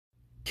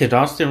Could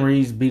Austin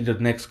Reeves be the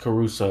next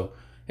Caruso?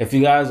 If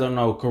you guys don't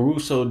know,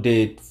 Caruso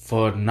did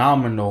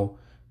phenomenal.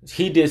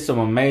 He did some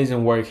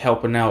amazing work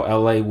helping out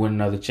LA win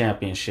another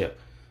championship.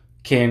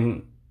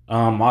 Can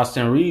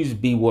Austin Reeves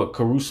be what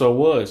Caruso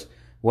was?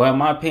 Well, in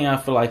my opinion,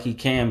 I feel like he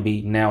can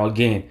be. Now,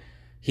 again,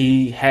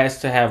 he has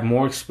to have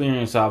more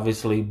experience,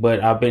 obviously,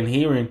 but I've been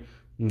hearing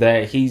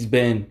that he's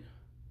been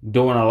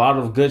doing a lot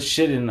of good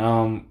shit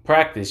in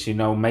practice,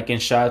 making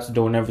shots,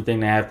 doing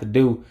everything they have to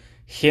do.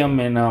 Him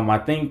and I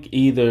think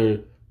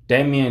either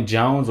Damian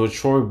Jones or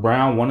Troy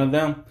Brown, one of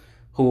them,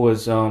 who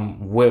was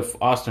with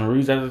Austin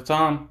Reeves at the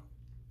time.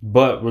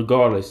 But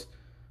regardless,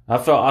 I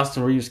felt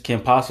Austin Reeves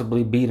can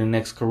possibly be the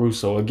next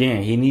Caruso.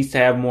 Again, he needs to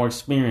have more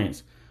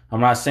experience.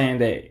 I'm not saying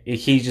that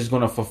he's just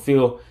going to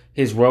fulfill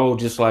his role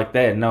just like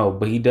that. No,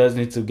 but he does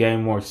need to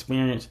gain more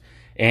experience.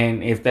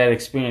 And if that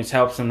experience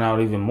helps him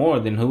out even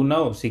more, then who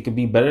knows? He could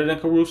be better than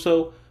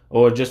Caruso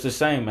or just the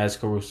same as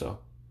Caruso.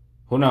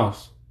 Who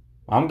knows?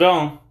 I'm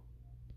gone.